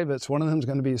 Those privates, one of them is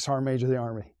going to be a sergeant major of the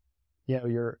Army.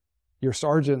 Your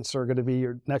sergeants are going to be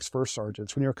your next first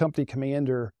sergeants. When you're a company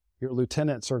commander, your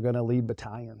lieutenants are going to lead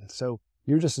battalions. So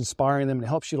you're just inspiring them, and it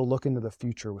helps you to look into the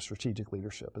future with strategic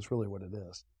leadership. It's really what it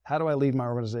is. How do I lead my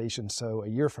organization so a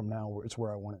year from now it's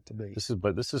where I want it to be?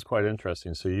 This is quite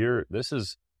interesting. So this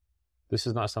is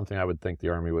not something I would think the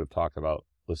Army would have talked about,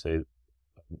 let's say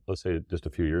just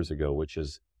a few years ago, which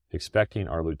is expecting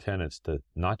our lieutenants to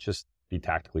not just be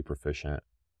tactically proficient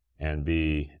and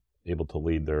be able to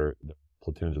lead their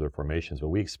platoons or their formations, but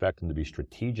we expect them to be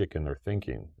strategic in their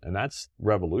thinking. And that's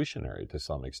revolutionary to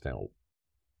some extent.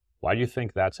 Why do you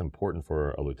think that's important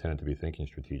for a lieutenant to be thinking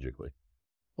strategically?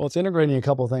 Well, it's integrating a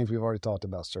couple of things we've already talked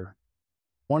about, sir.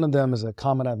 One of them is a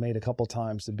comment I've made a couple of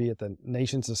times, to be at the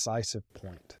nation's decisive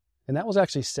point. And that was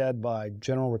actually said by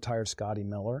General Retired Scotty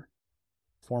Miller,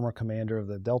 former commander of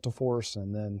the Delta Force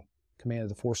and then commanded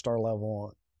the 4-star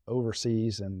level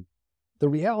overseas. And the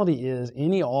reality is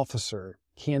any officer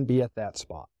can be at that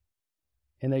spot.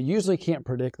 And they usually can't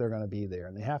predict they're going to be there,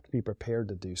 and they have to be prepared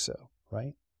to do so,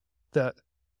 right?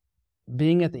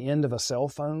 Being at the end of a cell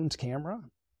phone's camera,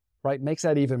 right, makes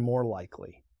that even more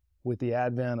likely with the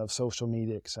advent of social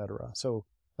media, et cetera. So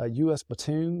a U.S.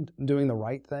 platoon doing the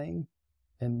right thing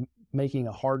and making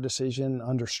a hard decision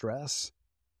under stress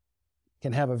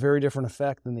can have a very different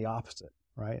effect than the opposite,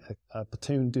 right? A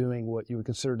platoon doing what you would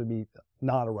consider to be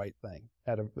not a right thing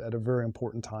at a very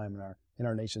important time in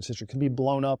our nation's history can be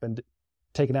blown up and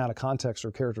taken out of context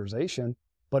or characterization,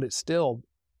 but it's still,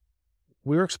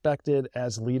 we're expected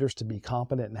as leaders to be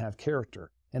competent and have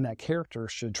character, and that character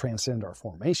should transcend our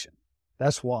formation.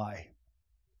 That's why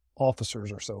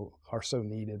officers are so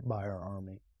needed by our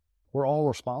Army. We're all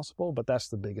responsible, but that's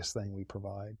the biggest thing we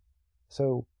provide.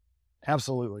 So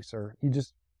absolutely, sir.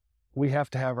 We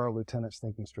have to have our lieutenants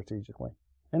thinking strategically.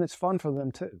 And it's fun for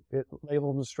them too. It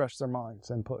enables them to stretch their minds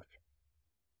and push.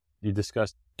 You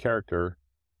discussed character.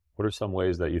 What are some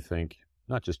ways that you think,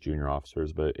 not just junior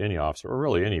officers, but any officer, or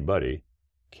really anybody,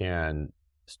 can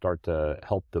start to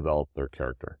help develop their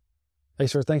character? Hey,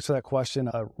 sir, thanks for that question.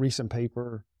 A recent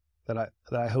paper that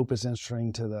I hope is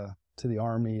interesting to the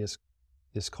Army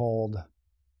is called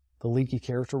 "The Leaky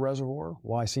Character Reservoir: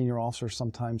 Why Senior Officers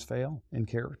Sometimes Fail in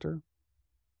Character."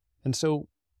 And so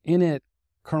in it,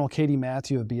 Colonel Katie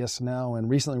Matthew of BSNL and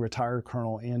recently retired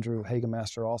Colonel Andrew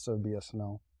Hagemaster, also of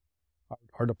BSNL,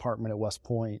 our department at West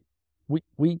Point,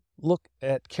 we look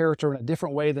at character in a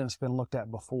different way than it's been looked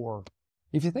at before.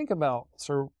 If you think about,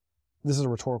 sir, this is a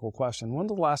rhetorical question. When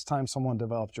was the last time someone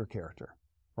developed your character,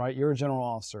 right? You're a general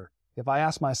officer. If I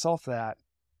ask myself that,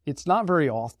 it's not very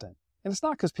often. And it's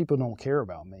not because people don't care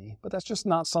about me, but that's just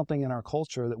not something in our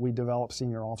culture that we develop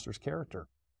senior officers' character.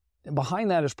 And behind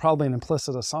that is probably an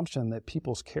implicit assumption that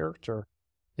people's character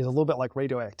is a little bit like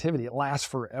radioactivity. It lasts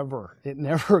forever. It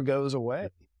never goes away,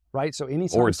 right? So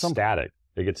anytime Or it's static.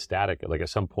 It gets static. Like at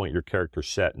some point, your character's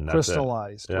set and that's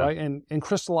crystallized, it. Yeah. right? And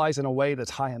crystallized in a way that's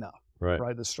high enough,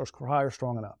 right? That's high or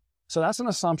strong enough. So that's an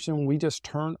assumption we just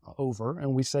turn over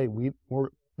and we say we're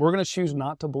going to choose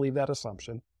not to believe that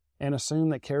assumption and assume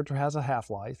that character has a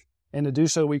half-life. And to do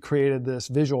so, we created this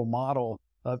visual model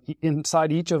of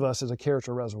inside each of us is a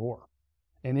character reservoir.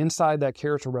 And inside that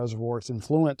character reservoir, it's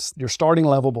influenced, your starting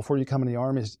level before you come into the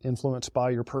Army is influenced by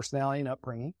your personality and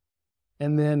upbringing.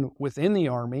 And then within the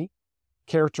Army,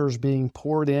 characters being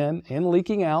poured in and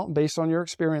leaking out based on your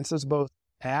experiences, both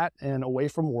at and away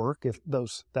from work, if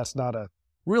that's not a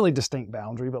really distinct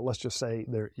boundary, but let's just say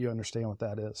you understand what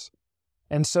that is.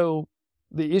 And so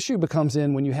the issue becomes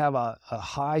in when you have a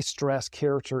high stress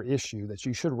character issue that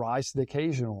you should rise to the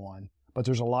occasion on, but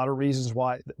there's a lot of reasons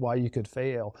why you could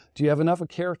fail. Do you have enough of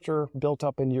character built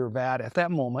up in your vat at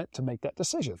that moment to make that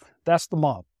decision? That's the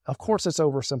model. Of course, it's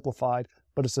oversimplified,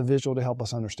 but it's a visual to help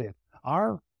us understand.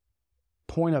 Our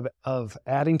point of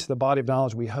adding to the body of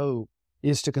knowledge, we hope,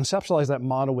 is to conceptualize that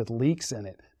model with leaks in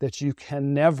it that you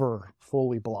can never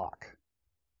fully block.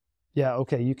 Yeah,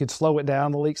 okay, you could slow it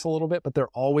down, the leaks, a little bit, but they're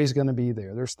always going to be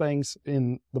there. There's things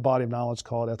in the body of knowledge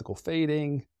called ethical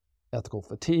fading, ethical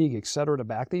fatigue, et cetera, to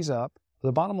back these up.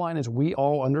 The bottom line is we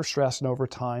all, under stress and over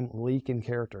time, leak in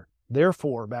character.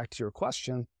 Therefore, back to your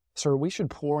question, sir, we should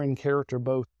pour in character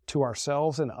both to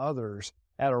ourselves and others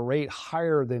at a rate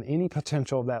higher than any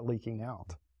potential of that leaking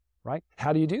out, right?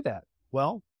 How do you do that?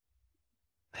 Well,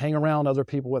 hang around other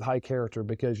people with high character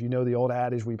because you know the old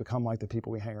adage, we become like the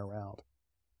people we hang around.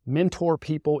 Mentor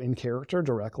people in character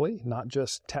directly, not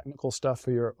just technical stuff for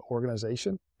your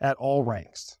organization, at all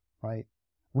ranks, right?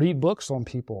 Read books on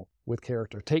people with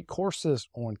character. Take courses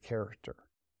on character.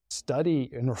 Study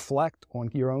and reflect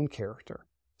on your own character.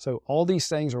 So all these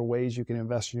things are ways you can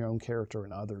invest in your own character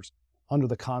and others under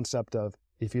the concept of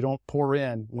if you don't pour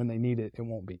in when they need it, it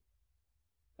won't be.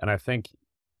 And I think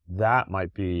that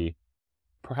might be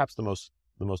perhaps the most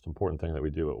important thing that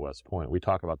we do at West Point. We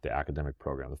talk about the academic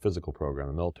program, the physical program,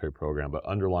 the military program, but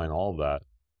underlying all of that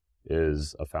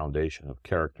is a foundation of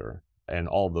character. And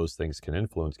all of those things can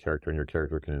influence character, and your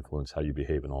character can influence how you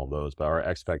behave in all of those. But our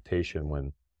expectation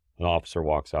when an officer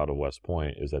walks out of West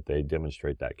Point is that they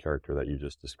demonstrate that character that you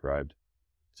just described.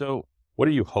 So what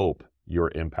do you hope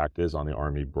your impact is on the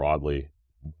Army broadly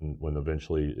when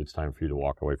eventually it's time for you to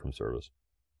walk away from service?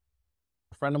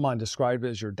 A friend of mine described it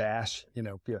as your dash. You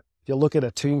know, if you look at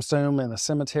a tombstone in a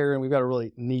cemetery, and we've got a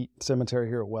really neat cemetery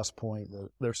here at West Point,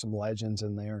 there's some legends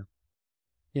in there.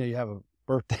 You know, you have a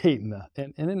birth date and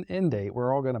an end date.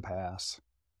 We're all going to pass.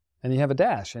 And you have a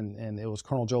dash. And it was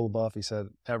Colonel Joe LaBeouf. He said,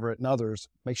 Everett and others,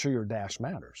 make sure your dash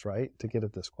matters, right? To get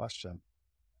at this question.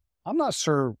 I'm not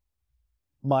sure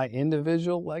my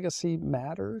individual legacy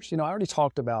matters. You know, I already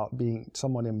talked about being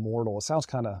somewhat immortal. It sounds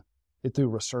kind of through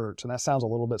research, and that sounds a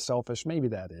little bit selfish. Maybe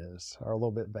that is, or a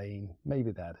little bit vain.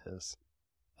 Maybe that is.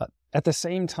 At the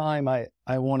same time, I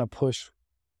want to push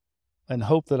and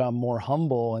hope that I'm more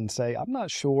humble and say, I'm not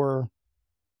sure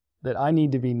that I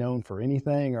need to be known for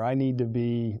anything or I need to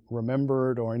be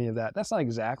remembered or any of that. That's not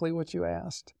exactly what you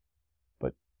asked,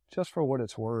 but just for what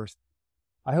it's worth,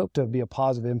 I hope to be a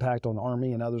positive impact on the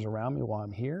Army and others around me while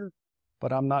I'm here,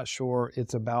 but I'm not sure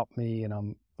it's about me and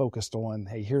I'm focused on,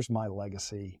 hey, here's my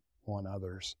legacy on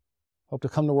others. Hope to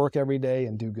come to work every day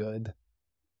and do good,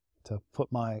 to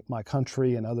put my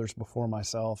country and others before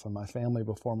myself and my family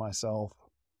before myself,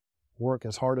 work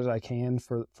as hard as I can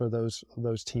for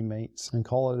those teammates and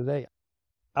call it a day.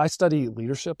 I study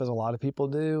leadership as a lot of people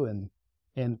do,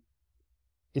 and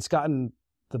it's gotten,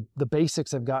 the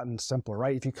basics have gotten simpler,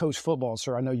 right? If you coach football,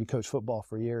 sir, I know you coached football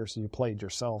for years and you played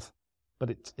yourself, but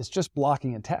it's just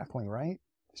blocking and tackling, right?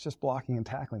 It's just blocking and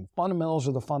tackling. Fundamentals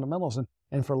are the fundamentals.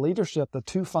 And for leadership, the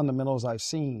two fundamentals I've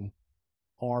seen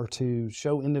are to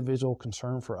show individual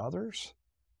concern for others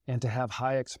and to have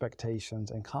high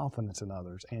expectations and confidence in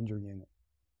others and your unit.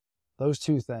 Those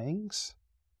two things,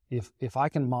 if I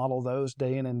can model those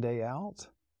day in and day out,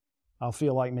 I'll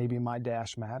feel like maybe my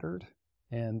dash mattered,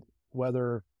 and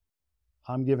whether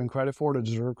I'm given credit for it or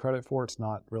deserve credit for it's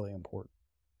not really important.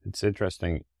 It's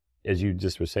interesting. As you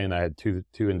just were saying, I had two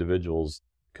individuals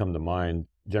come to mind.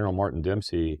 General Martin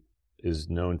Dempsey is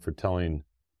known for telling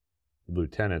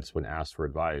lieutenants when asked for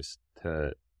advice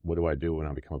to, what do I do when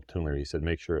I become a platoon leader? He said,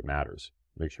 make sure it matters.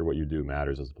 Make sure what you do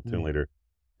matters as a platoon leader.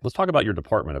 Let's talk about your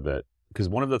department a bit, because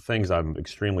one of the things I'm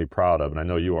extremely proud of, and I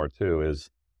know you are too, is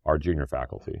our junior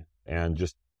faculty. And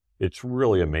just, it's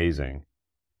really amazing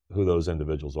who those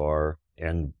individuals are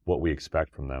and what we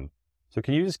expect from them. So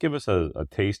can you just give us a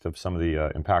taste of some of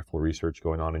the impactful research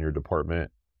going on in your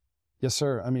department? Yes,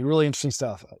 sir. I mean, really interesting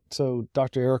stuff. So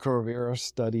Dr. Erica Rivera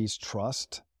studies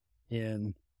trust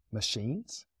in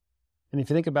machines. And if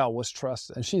you think about what's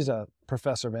trust, and she's a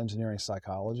professor of engineering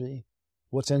psychology.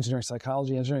 What's engineering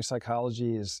psychology? Engineering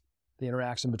psychology is the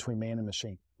interaction between man and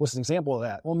machine. What's an example of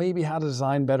that? Well, maybe how to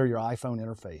design better your iPhone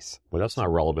interface. Well, that's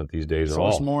not relevant these days at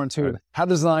all. So it's more intuitive. Right. How to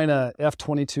design a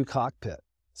F-22 cockpit.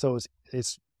 So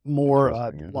it's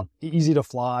more easy to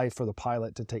fly for the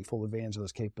pilot to take full advantage of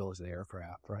those capabilities of the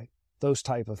aircraft, right? Those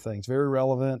type of things. Very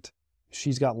relevant.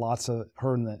 She's got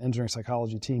her and the engineering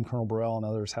psychology team, Colonel Burrell and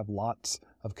others, have lots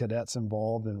of cadets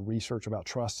involved in research about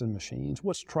trust in machines.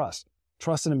 What's trust?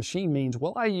 Trust in a machine means,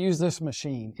 will I use this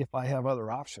machine if I have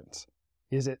other options?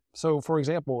 So for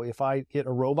example, if I get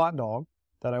a robot dog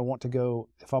that I want to go,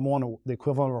 if I'm on the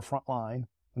equivalent of a front line,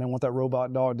 and I want that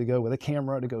robot dog to go with a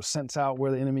camera to go sense out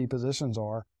where the enemy positions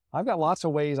are, I've got lots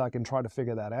of ways I can try to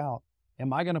figure that out.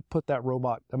 Am I going to put that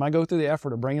robot, am I go through the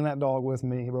effort of bringing that dog with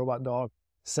me, robot dog,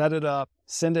 set it up,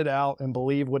 send it out, and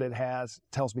believe what it has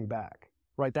tells me back,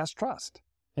 right? That's trust.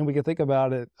 And we can think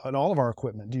about it on all of our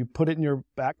equipment. Do you put it in your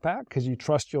backpack because you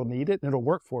trust you'll need it and it'll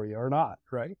work for you or not,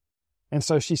 right? And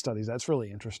so she studies. That's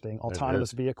really interesting.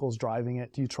 Autonomous vehicles, driving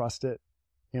it. Do you trust it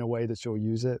in a way that you'll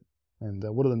use it? And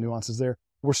what are the nuances there?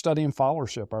 We're studying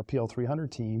followership. Our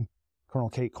PL300 team, Colonel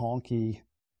Kate Conkey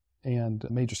and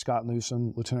Major Scott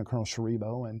Newsom, Lieutenant Colonel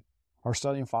Sharibo, and are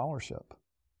studying followership.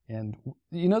 And,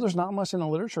 there's not much in the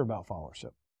literature about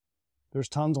followership. There's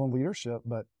tons on leadership,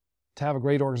 but to have a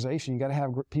great organization, you got to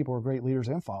have people who are great leaders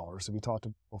and followers, that we talked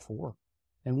about before.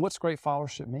 And what's great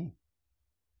followership mean?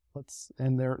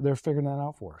 And they're figuring that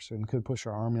out for us and could push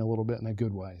our Army a little bit in a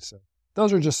good way. So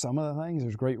those are just some of the things.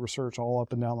 There's great research all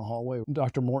up and down the hallway.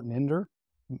 Dr. Morton Ender,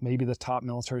 maybe the top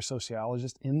military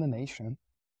sociologist in the nation,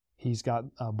 he's got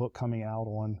a book coming out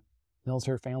on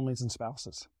military families and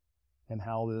spouses and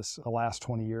how the last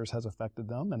 20 years has affected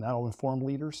them. And that'll inform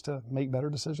leaders to make better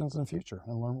decisions in the future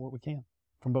and learn what we can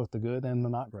from both the good and the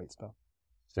not great stuff.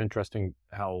 It's interesting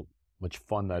how much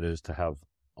fun that is to have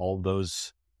all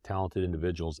those talented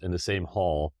individuals in the same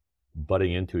hall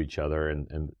butting into each other,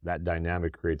 and that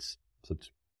dynamic creates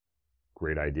such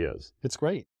great ideas. It's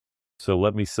great. So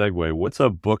let me segue. What's a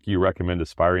book you recommend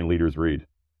aspiring leaders read?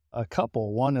 A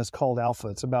couple. One is called Alpha.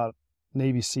 It's about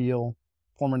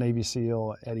former Navy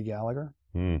SEAL Eddie Gallagher.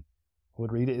 I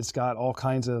would read it. It's got all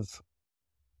kinds of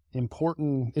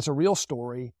it's a real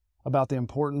story about the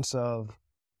importance of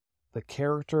the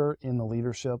character in the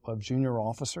leadership of junior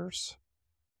officers.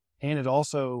 And it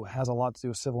also has a lot to do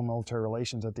with civil-military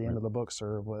relations at the end of the book,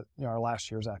 sir, with our last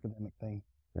year's academic thing.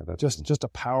 Yeah, that's just a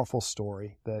powerful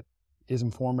story that is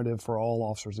informative for all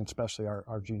officers, and especially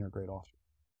our junior grade officers.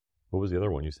 What was the other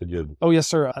one? You said you had... Oh, yes,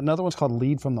 sir. Another one's called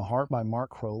Lead from the Heart by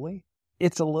Mark Crowley.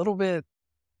 It's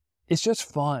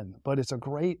just fun, but it's a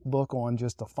great book on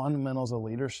just the fundamentals of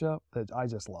leadership that I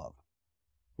just love.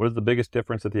 What is the biggest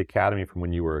difference at the academy from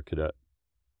when you were a cadet?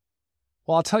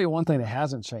 Well, I'll tell you one thing that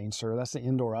hasn't changed, sir. That's the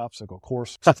indoor obstacle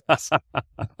course. It's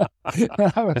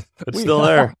still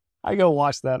there. I go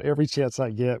watch that every chance I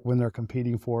get when they're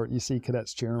competing for it. You see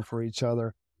cadets cheering for each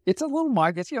other. It's a little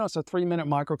it's a 3-minute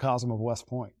microcosm of West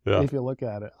Point, if you look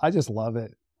at it. I just love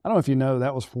it. I don't know if you know,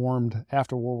 that was formed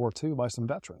after World War II by some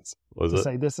veterans.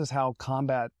 Say this is how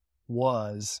combat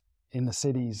was in the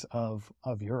cities of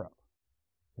Europe,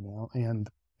 and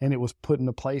it was put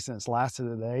into place, and it's lasted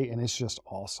a day, and it's just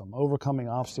awesome. Overcoming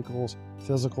obstacles,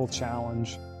 physical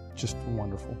challenge, just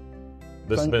wonderful.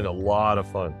 This has been a lot of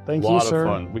fun. Thank you, sir. A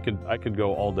lot of fun. I could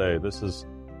go all day.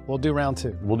 We'll do round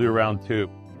two. We'll do round two.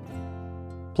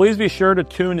 Please be sure to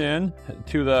tune in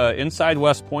to the Inside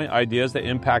West Point Ideas That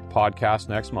Impact podcast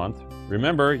next month.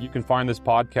 Remember, you can find this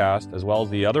podcast as well as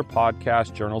the other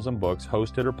podcasts, journals, and books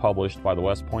hosted or published by the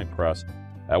West Point Press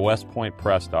at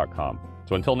westpointpress.com.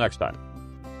 So until next time.